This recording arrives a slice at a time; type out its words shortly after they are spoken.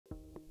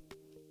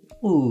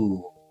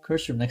Ooh,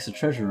 curse room next to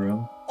treasure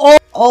room.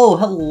 Oh,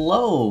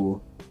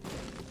 hello!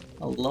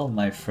 Hello,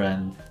 my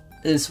friend.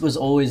 This was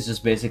always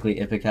just basically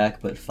Ipecac,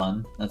 but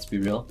fun, let's be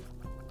real.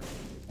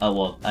 Oh,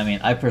 well, I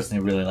mean, I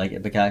personally really like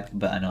Ipecac,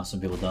 but I know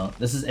some people don't.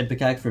 This is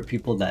Ipecac for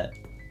people that,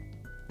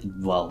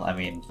 well, I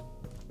mean,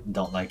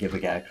 don't like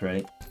Ipecac,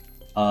 right?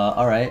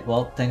 Alright,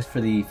 well, thanks for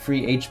the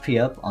free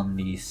HP up on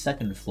the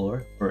second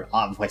floor. Or,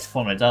 what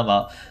am I talking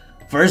about?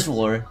 First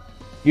floor!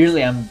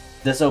 Usually I'm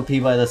this OP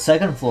by the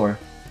second floor.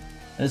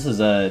 This is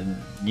a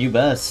new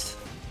best.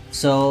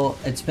 So,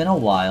 it's been a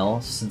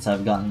while since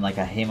I've gotten like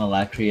a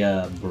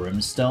Haemalacria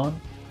Brimstone.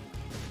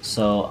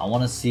 So, I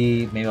want to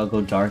see, maybe I'll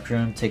go Dark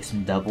Room, take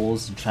some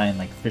doubles, and try and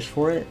like fish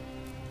for it.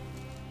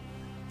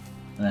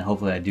 And then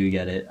hopefully I do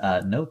get it.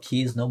 No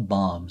keys, no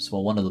bombs.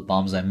 Well, one of the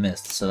bombs I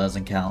missed, so that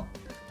doesn't count.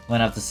 I'm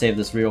gonna have to save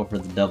this reroll for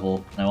the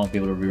devil, and I won't be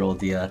able to reroll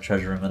the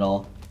treasure room at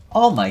all.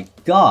 Oh my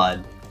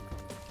god!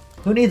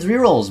 Who needs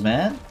rerolls,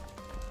 man?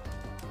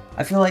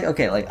 I feel like,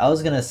 okay, like I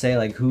was gonna say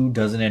like who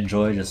doesn't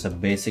enjoy just a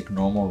basic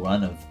normal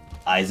run of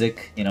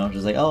Isaac, you know,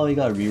 just like, oh, you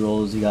got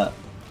rerolls, you got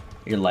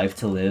your life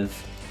to live.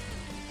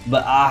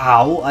 But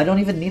ow, I don't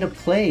even need to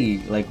play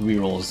like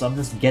rerolls, I'm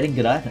just getting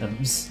good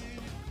items.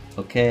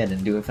 Okay, I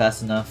didn't do it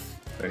fast enough.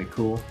 Very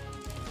cool.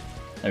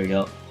 There we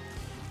go.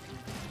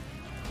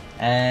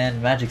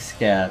 And Magic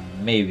Scab,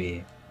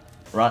 maybe.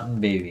 Rotten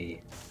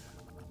Baby.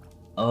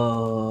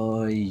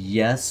 Oh,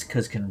 yes,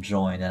 because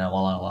conjoined, and I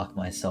want to lock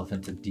myself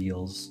into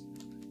deals.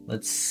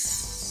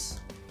 Let's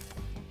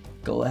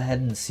go ahead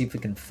and see if we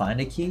can find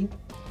a key.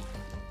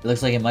 It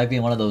looks like it might be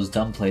in one of those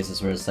dumb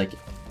places where it's like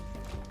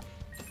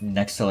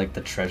next to like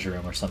the treasure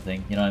room or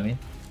something, you know what I mean?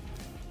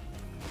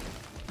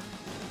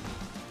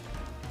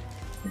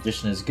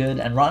 Magician is good,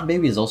 and Rotten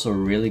Baby is also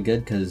really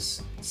good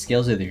because it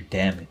scales with your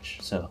damage,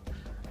 so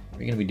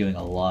we're gonna be doing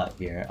a lot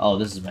here. Oh,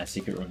 this is my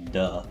secret room,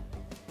 duh.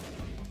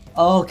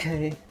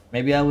 Okay,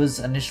 maybe I was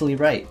initially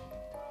right.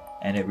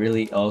 And it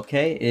really,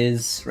 okay,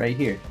 is right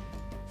here.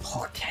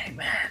 Okay,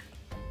 man.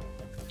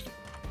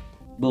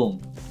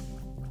 Boom.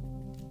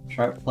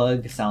 Sharp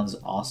Plug sounds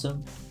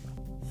awesome.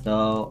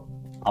 So,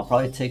 I'll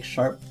probably take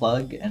Sharp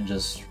Plug and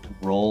just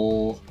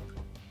roll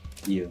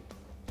you.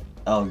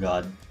 Oh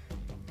god.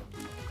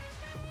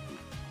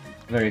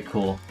 Very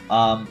cool.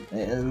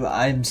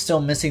 I'm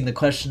still missing the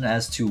question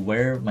as to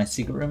where my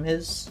secret room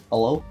is.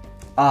 Hello?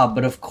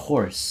 But of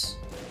course.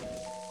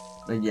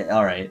 But yeah,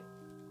 alright.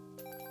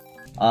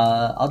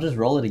 I'll just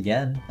roll it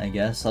again, I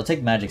guess. I'll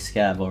take Magic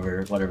Scab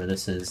over whatever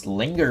this is.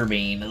 Linger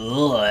Beam.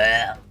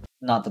 Ugh.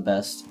 Not the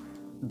best.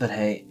 But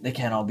hey, they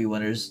can't all be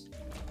winners.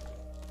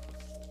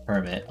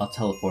 Hermit. I'll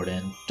teleport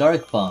in.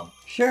 Dark Bump.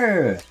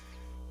 Sure!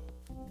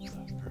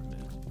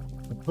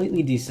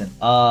 Completely decent.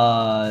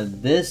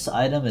 This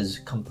item is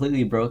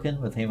completely broken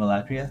with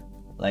Haemalacria.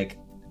 Like,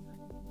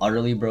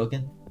 utterly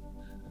broken.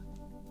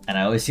 And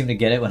I always seem to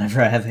get it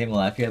whenever I have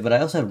Haemalacria, but I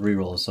also have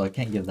rerolls, so I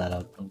can't give that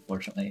up,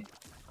 unfortunately.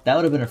 That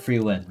would have been a free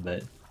win,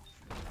 but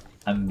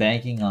I'm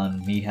banking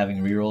on me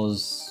having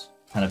rerolls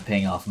kind of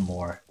paying off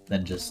more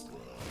than just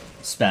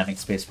spamming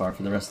spacebar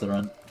for the rest of the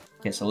run.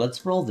 Okay, so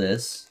let's roll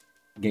this.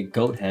 Get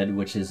Goat Head,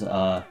 which is,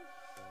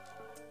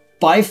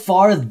 by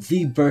far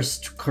the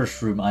best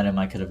curse room item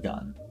I could have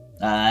gotten.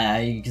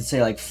 You could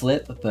say like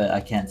flip, but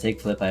I can't take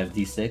flip, I have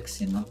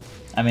D6, you know?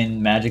 I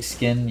mean, magic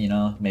skin, you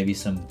know, maybe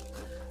some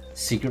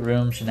secret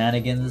room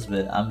shenanigans,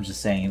 but I'm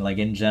just saying, like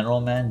in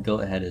general, man,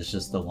 Goat Head is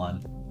just the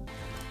one.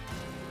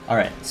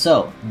 Alright,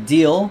 so,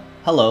 deal,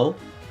 hello.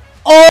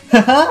 Oh!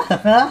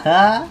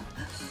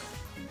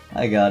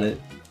 I got it.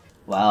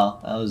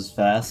 Wow, that was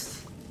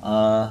fast. Do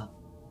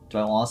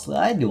I want Lusty?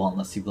 I do want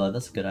Lusty Blood,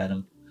 that's a good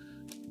item.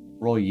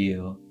 Roll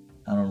you.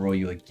 I'm gonna roll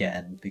you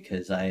again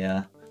because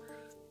I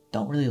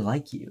don't really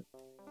like you.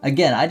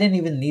 Again, I didn't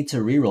even need to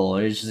reroll,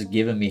 it was just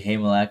giving me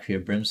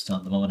Haemalacria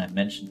Brimstone the moment I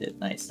mentioned it.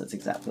 Nice, that's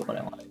exactly what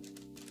I wanted.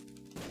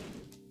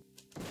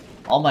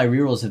 All my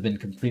rerolls have been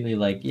completely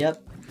like,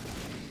 yep,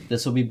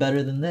 this will be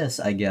better than this,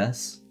 I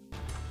guess.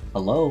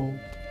 Hello?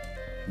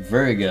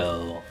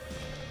 Virgo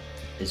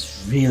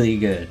is really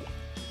good.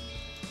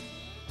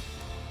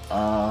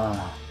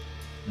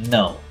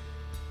 No.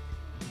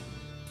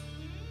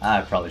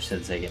 I probably should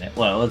have taken it.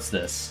 Well, what's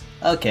this?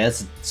 Okay,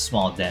 that's a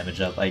small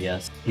damage up, I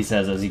guess. He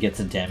says as he gets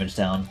a damage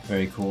down.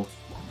 Very cool.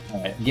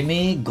 Alright, give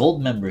me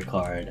gold member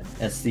card.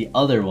 That's the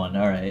other one,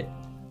 alright.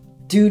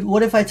 Dude,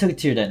 what if I took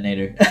Tear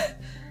Detonator?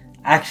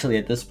 Actually,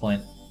 at this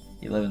point,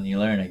 you live and you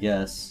learn, I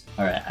guess.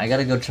 Alright, I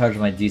gotta go charge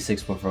my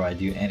D6 before I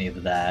do any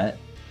of that.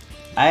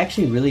 I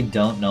actually really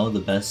don't know the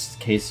best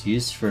case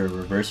use for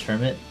Reverse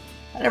Hermit.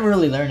 I never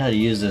really learned how to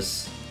use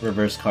this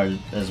reverse card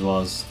as well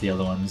as the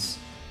other ones.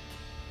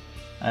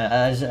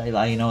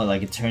 You know,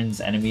 like it turns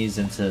enemies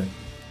into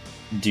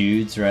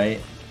dudes, right?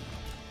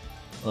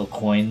 Little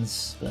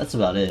coins, but that's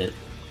about it.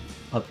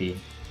 Puppy.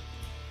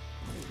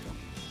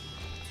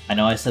 I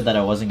know I said that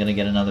I wasn't gonna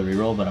get another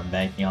reroll, but I'm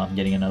banking on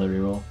getting another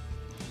reroll.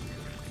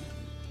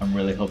 I'm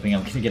really hoping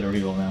I'm gonna get a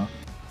reroll now.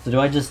 So do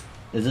I just...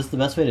 is this the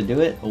best way to do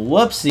it?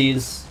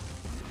 Whoopsies!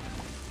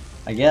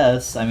 I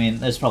guess. I mean,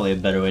 there's probably a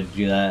better way to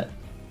do that.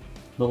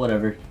 But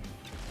whatever.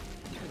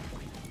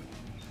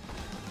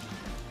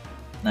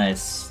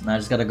 Nice. Now I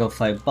just gotta go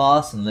fight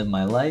boss and live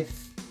my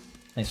life.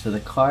 Thanks for the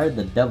card,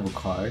 the devil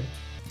card.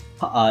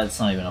 It's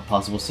not even a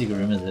possible secret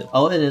room, is it?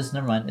 Oh, it is.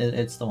 Never mind.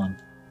 It's the one.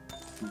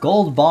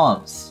 Gold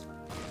bombs.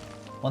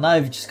 Well, now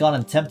you've just gone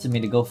and tempted me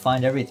to go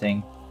find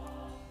everything.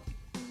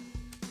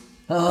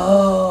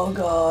 Oh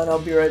god, I'll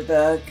be right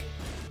back.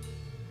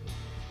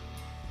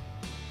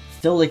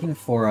 Still looking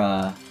for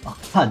oh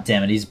god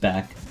damn it, he's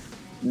back.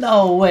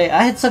 No way,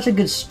 I had such a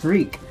good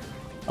streak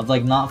of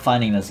like not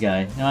finding this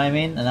guy, you know what I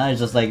mean? And I was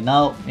just like,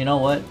 no, you know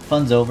what,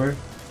 fun's over.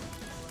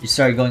 You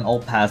started going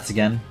old paths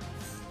again.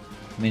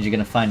 It means you're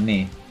gonna find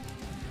me.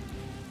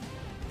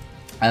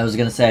 I was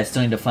gonna say I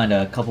still need to find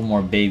a couple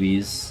more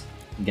babies.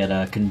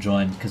 Get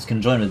conjoined, because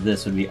conjoined with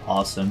this would be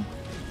awesome.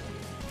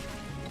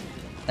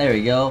 There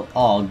we go,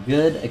 all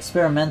good.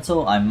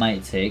 Experimental I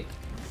might take.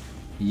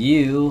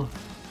 You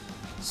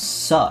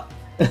suck.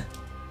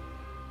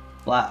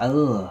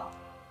 Ugh.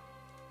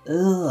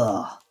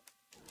 Ugh.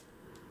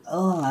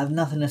 Ugh, I have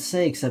nothing to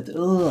say except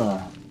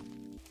ugh.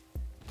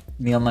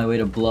 Me on my way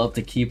to blow up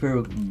the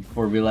Keeper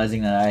before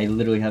realizing that I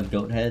literally have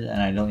Goat Head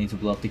and I don't need to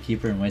blow up the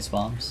Keeper and waste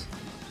bombs.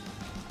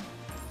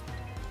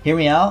 Hear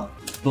me out?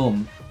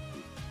 Boom.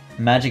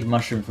 Magic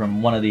mushroom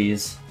from one of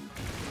these.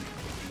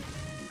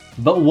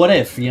 But what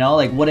if, you know,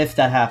 like what if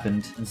that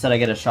happened? Instead I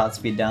get a shot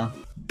speed down.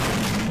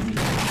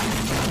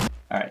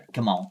 Alright,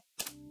 come on.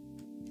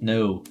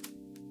 No.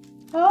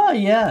 Oh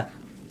yeah,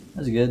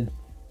 that's good.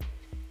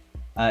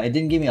 It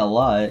didn't give me a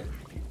lot,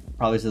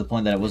 probably to the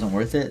point that it wasn't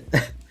worth it.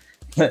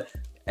 But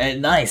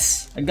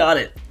nice, I got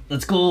it.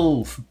 Let's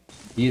go.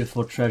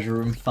 Beautiful treasure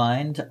room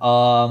find.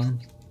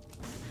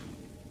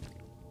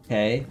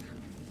 Okay.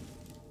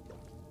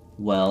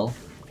 Well,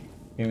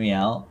 hear me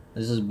out.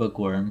 This is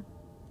bookworm,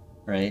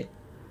 right?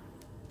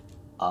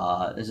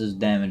 This is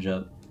damage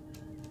up,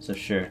 so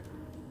sure.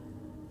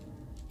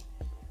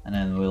 And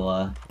then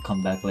we'll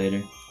come back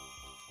later.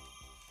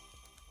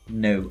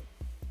 No.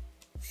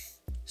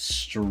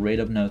 Straight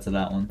up no to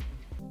that one.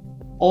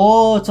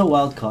 Oh, it's a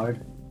wild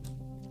card.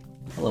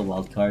 Hello,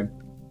 wild card.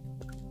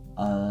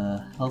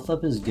 Health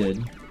up is good.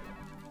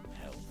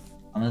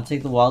 I'm gonna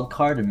take the wild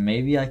card and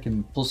maybe I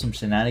can pull some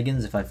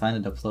shenanigans if I find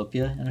a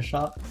Diplopia in a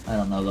shop. I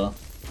don't know though.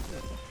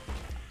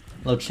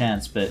 Low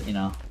chance, but you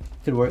know,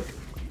 could work.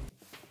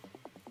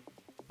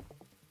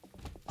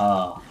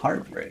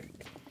 Heartbreak.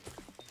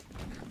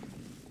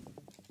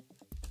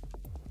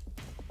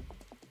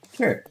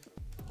 Sure.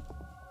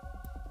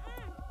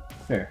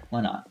 Sure,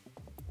 why not?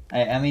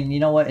 I mean, you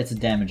know what? It's a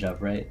damage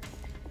up, right?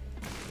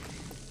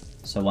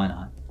 So why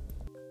not?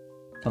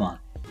 Come on.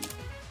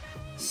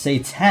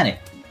 Satanic!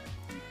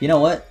 You know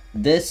what?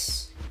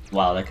 This...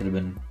 Wow, that could have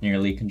been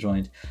nearly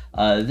conjoined.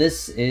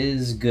 This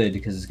is good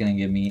because it's gonna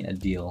give me a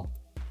deal.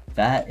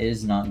 That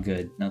is not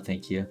good. No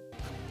thank you.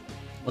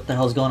 What the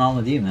hell's going on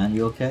with you, man?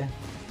 You okay?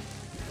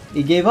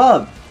 You gave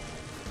up!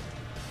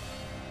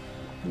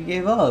 You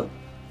gave up!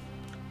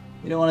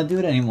 You don't want to do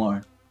it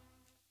anymore.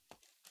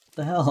 What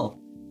the hell?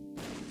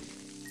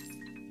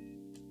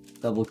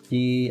 Double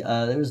key.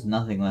 There's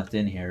nothing left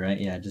in here, right?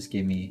 Yeah, it just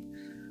gave me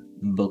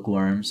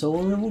bookworm. So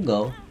we'll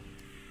go.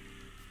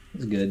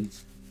 It's good.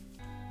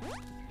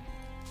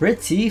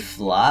 Pretty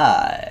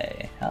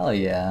fly. Hell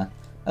yeah.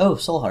 Oh,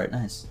 soul heart.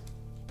 Nice.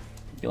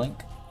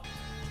 Yoink.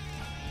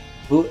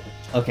 Who?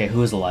 Okay,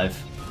 who is alive?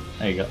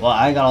 There you go. Well,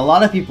 I got a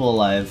lot of people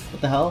alive.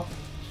 What the hell?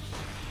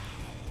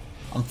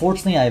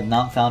 Unfortunately, I have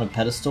not found a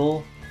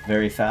pedestal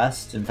very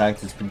fast. In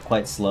fact, it's been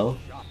quite slow.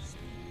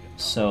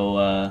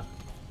 So,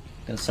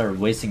 gonna start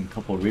wasting a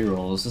couple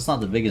rerolls. It's not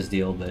the biggest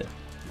deal, but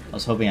I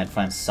was hoping I'd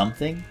find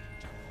something,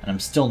 and I'm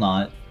still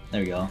not.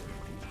 There we go.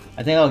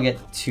 I think I'll get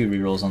 2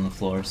 rerolls on the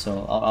floor,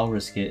 so I'll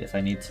risk it if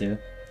I need to,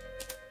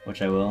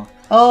 which I will.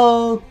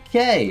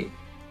 Okay!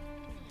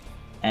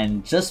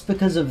 And just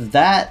because of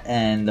that,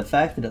 and the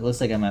fact that it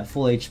looks like I'm at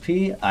full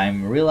HP,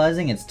 I'm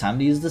realizing it's time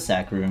to use the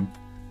sack room.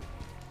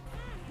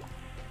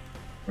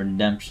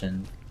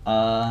 Redemption.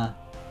 I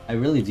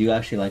really do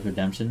actually like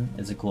Redemption.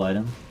 It's a cool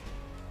item.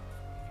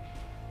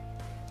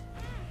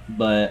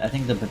 But I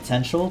think the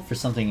potential for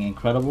something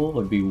incredible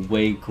would be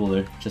way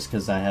cooler, just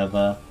because I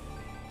have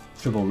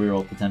triple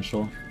reroll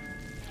potential.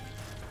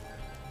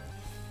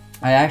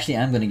 I actually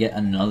am going to get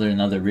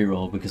another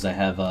reroll because I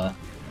have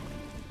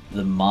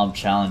the mob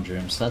challenge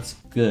room, so that's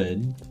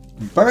good.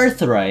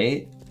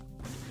 Birthright!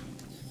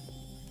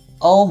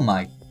 Oh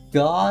my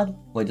god!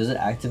 Wait, does it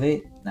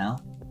activate now?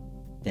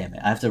 Damn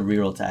it, I have to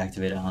reroll to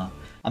activate it, huh?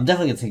 I'm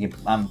definitely gonna take it.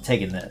 I'm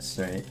taking this,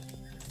 right?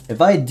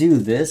 If I do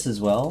this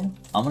as well,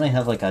 I'm gonna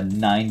have like a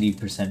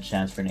 90%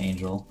 chance for an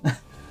angel.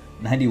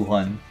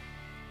 91.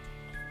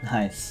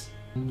 Nice.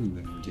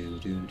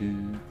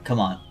 Come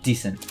on,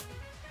 decent.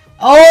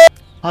 Oh!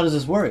 How does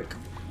this work?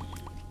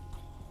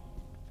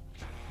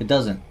 It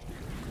doesn't.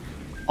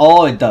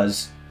 Oh, it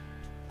does.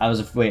 I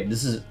was wait.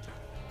 This is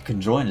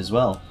conjoined as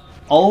well.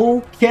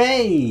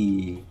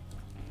 Okay.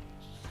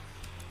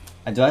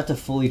 Do I have to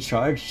fully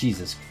charge?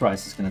 Jesus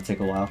Christ, it's gonna take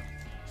a while.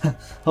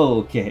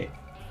 Okay.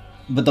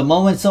 But the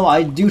moment so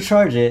I do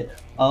charge it,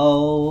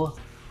 oh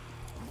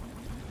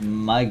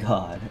my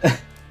god.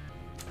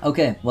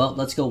 Okay, well,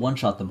 let's go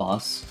one-shot the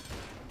boss.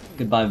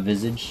 Goodbye,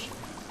 Visage.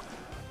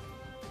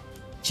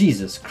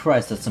 Jesus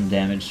Christ, that's some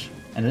damage.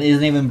 And it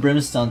isn't even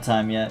Brimstone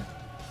time yet.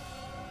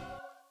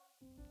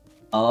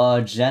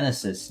 Oh,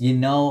 Genesis. You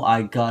know,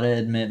 I gotta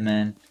admit,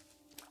 man.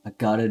 I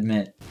gotta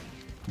admit.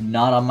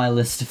 Not on my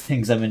list of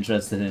things I'm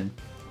interested in.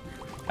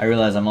 I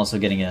realize I'm also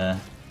getting a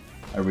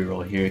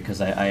reroll here,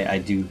 because I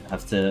do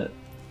have to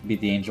beat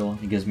the angel.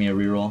 It gives me a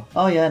reroll.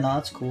 Oh yeah, no,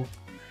 that's cool.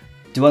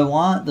 Do I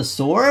want the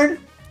sword?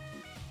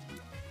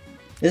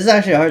 This is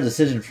actually a hard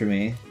decision for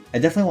me. I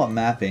definitely want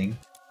mapping.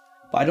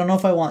 But I don't know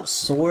if I want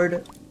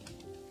sword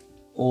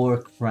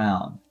or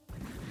crown.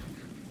 I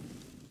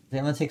think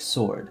I'm gonna take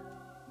sword.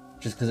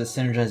 Just because it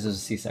synergizes with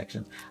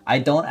C-section. I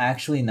don't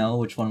actually know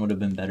which one would have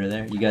been better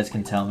there. You guys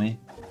can tell me.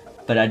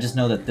 But I just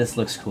know that this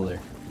looks cooler.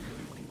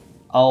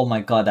 Oh my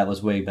god, that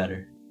was way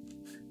better.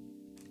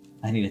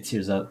 I need a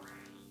tears up.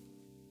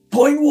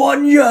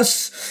 0.1,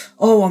 yes!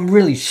 Oh, I'm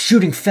really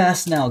shooting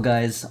fast now,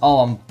 guys. Oh,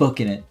 I'm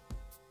booking it.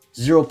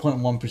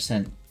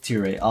 0.1%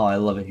 tear rate. Oh, I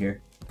love it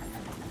here.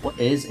 What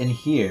is in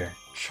here?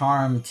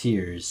 Charm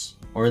tears.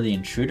 Or the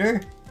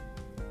intruder?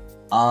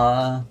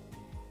 I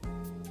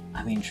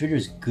mean,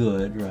 intruder's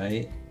good,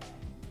 right?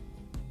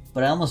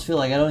 But I almost feel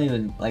like I don't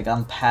even, like,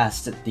 I'm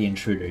past the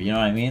intruder, you know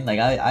what I mean? Like,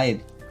 I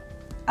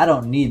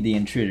don't need the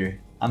intruder.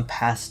 I'm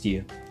past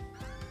you.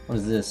 What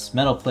is this?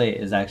 Metal plate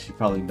is actually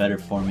probably better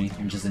for me,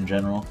 just in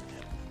general.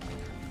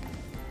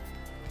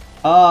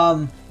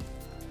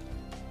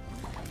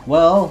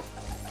 Well,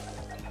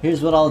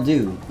 here's what I'll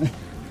do.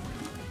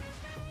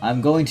 I'm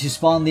going to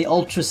spawn the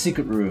ultra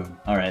secret room.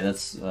 Alright,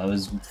 that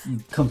was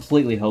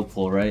completely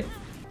hopeful, right?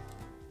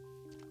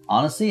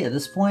 Honestly, at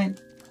this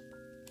point,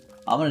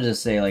 I'm gonna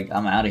just say, like,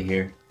 I'm out of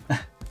here.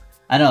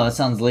 I know, that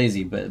sounds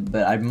lazy, but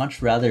I'd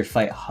much rather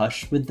fight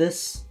Hush with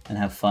this and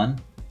have fun,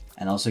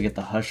 and also get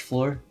the Hush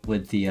floor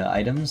with the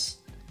items,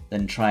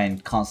 than try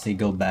and constantly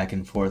go back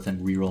and forth and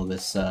reroll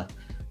this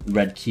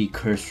red key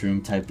curse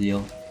room type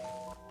deal.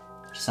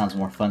 Just sounds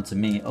more fun to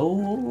me.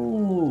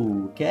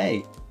 Oh,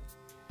 okay.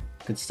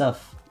 Good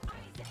stuff.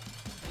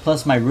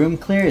 Plus, my room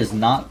clear is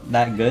not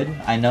that good.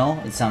 I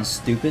know, it sounds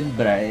stupid,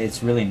 but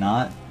it's really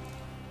not.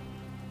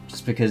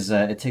 Just because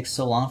it takes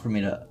so long for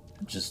me to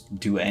just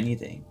do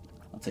anything.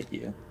 I'll take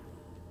you.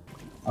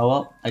 Oh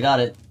well, I got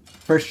it.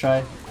 First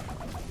try.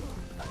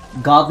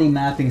 Godly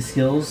mapping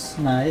skills,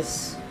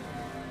 nice.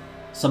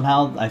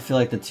 Somehow I feel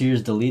like the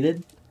tears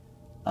deleted.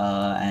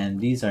 And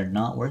these are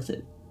not worth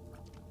it.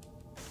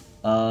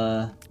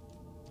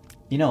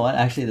 You know what?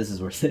 Actually, this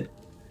is worth it.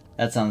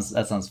 That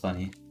sounds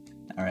funny.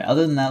 Alright,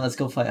 other than that, let's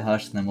go fight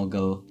Hush, and then we'll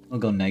go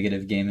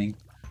negative gaming.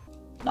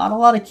 Not a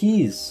lot of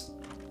keys.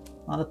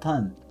 Not a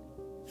ton.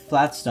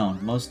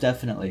 Flatstone, most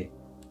definitely.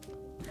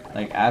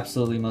 Like,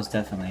 absolutely most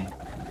definitely.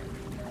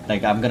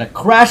 Like, I'm gonna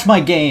crash my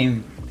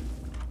game!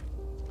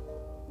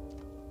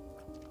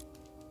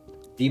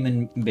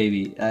 Demon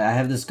Baby. I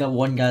have this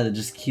one guy that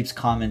just keeps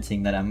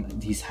commenting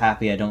that he's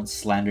happy I don't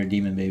slander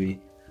Demon Baby.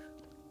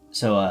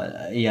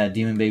 So, yeah,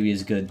 Demon Baby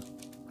is good.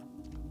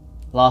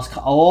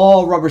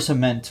 Oh, rubber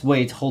cement.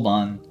 Wait, hold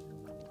on.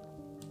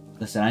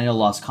 Listen, I know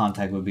Lost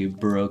Contact would be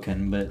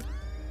broken, but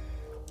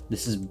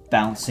this is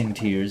bouncing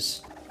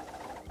tears.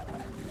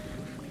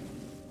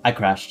 I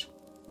crashed.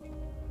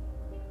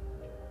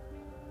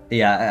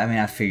 Yeah, I mean,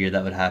 I figured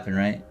that would happen,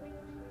 right?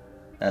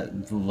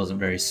 That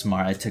wasn't very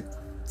smart. I took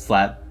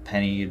flat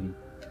penny and...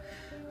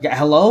 Yeah,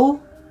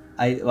 hello?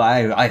 I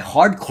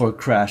hardcore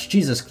crashed.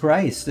 Jesus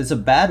Christ, it's a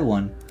bad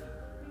one.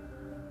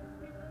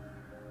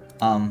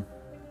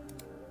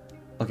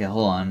 Okay,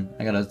 hold on.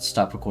 I gotta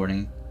stop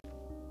recording.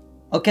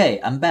 Okay,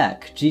 I'm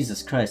back.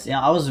 Jesus Christ.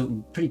 Yeah, I was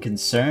pretty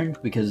concerned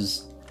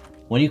because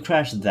when you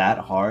crash that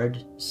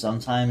hard,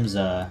 sometimes,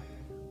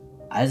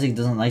 Isaac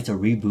doesn't like to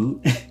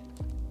reboot.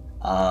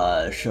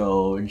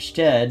 So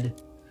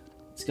instead,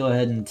 let's go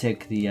ahead and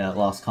take the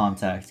Lost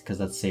Contact because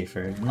that's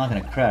safer. I'm not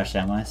gonna crash,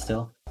 am I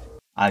still?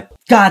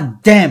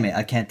 God damn it!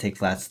 I can't take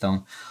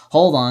Flatstone.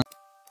 Hold on.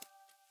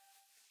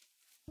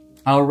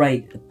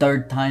 Alright,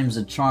 third time's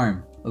a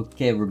charm.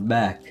 Okay, we're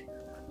back.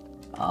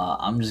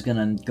 I'm just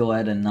gonna go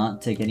ahead and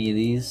not take any of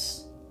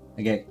these.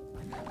 Okay.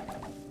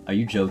 Are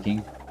you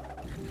joking?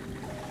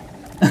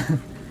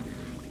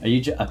 Are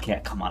you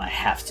okay, come on, I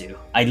have to.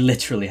 I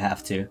literally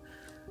have to.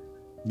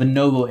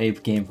 Bonobo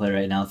Ape gameplay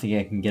right now. I think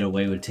I can get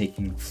away with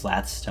taking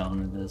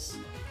Flatstone in this.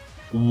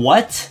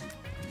 What?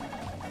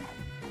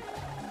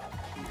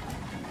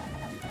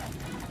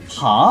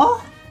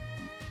 Huh?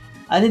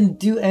 I didn't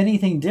do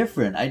anything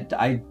different.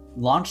 I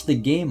launched the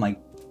game, I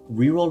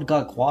rerolled,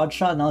 got quad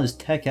shot, now there's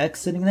Tech X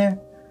sitting there?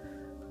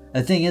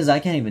 The thing is, I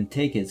can't even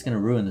take it. It's gonna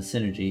ruin the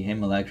synergy.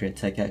 Him Electric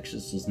Tech X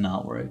just does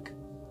not work.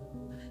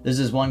 There's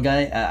this one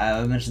guy,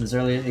 I mentioned this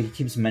earlier, he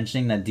keeps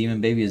mentioning that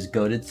Demon Baby is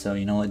goated, so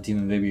you know what,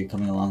 Demon Baby, you're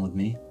coming along with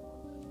me.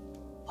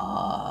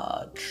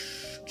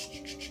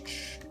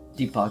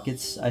 Deep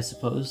pockets, I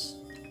suppose.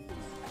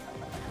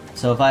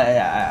 So if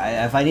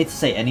I need to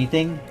say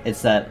anything,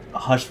 it's that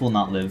Hush will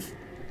not live.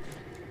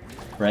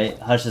 Right?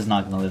 Hush is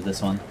not gonna live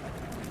this one.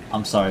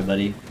 I'm sorry,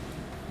 buddy.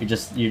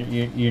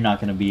 You're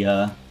not gonna be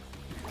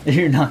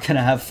You're not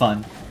gonna have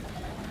fun.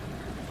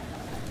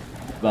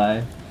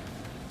 Bye.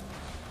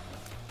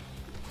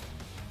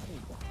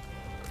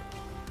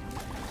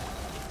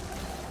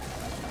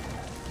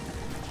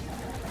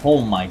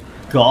 Oh my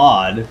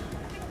god.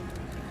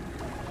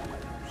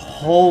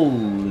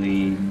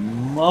 Holy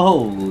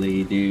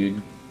moly,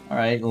 dude.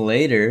 Alright,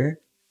 later.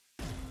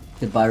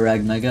 Goodbye,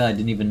 Ragmega. I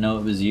didn't even know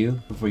it was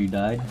you before you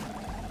died.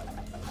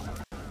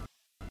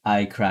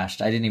 I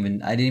crashed. I didn't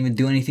even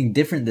do anything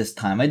different this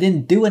time. I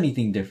didn't do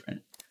anything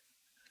different.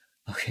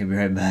 Okay, be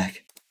right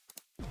back.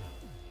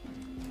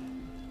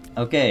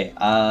 Okay,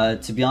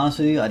 to be honest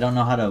with you, I don't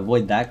know how to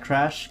avoid that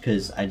crash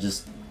because I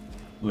just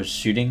was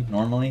shooting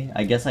normally.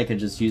 I guess I could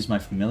just use my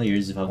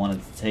familiars if I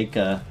wanted to take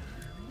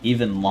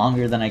even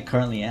longer than I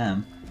currently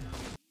am.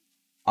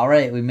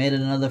 Alright, we made it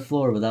another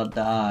floor without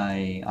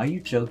die. Are you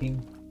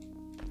joking?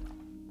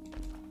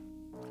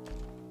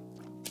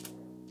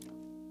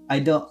 I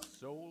don't...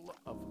 Soul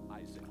of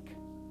Isaac.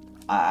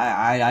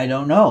 I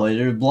don't know.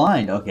 They're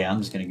blind. Okay, I'm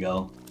just gonna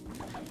go.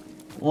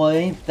 Well,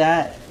 ain't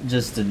that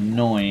just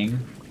annoying?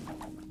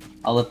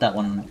 I'll let that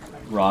one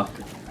rock.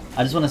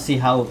 I just want to see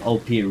how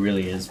OP it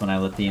really is when I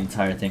let the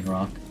entire thing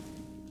rock.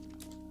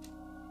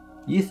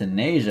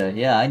 Euthanasia?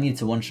 Yeah, I need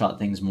to one-shot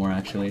things more,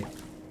 actually.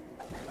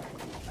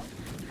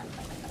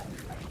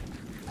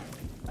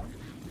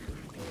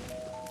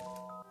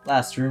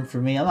 Last room for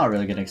me. I'm not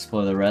really gonna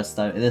explore the rest.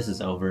 This is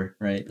over,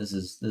 right? This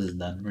is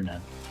done. We're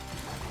done.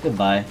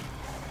 Goodbye.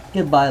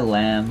 Goodbye,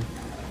 lamb.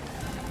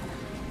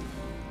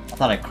 I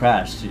thought I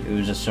crashed. It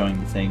was just showing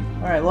the thing.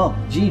 Alright, well,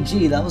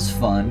 GG. That was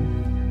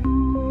fun.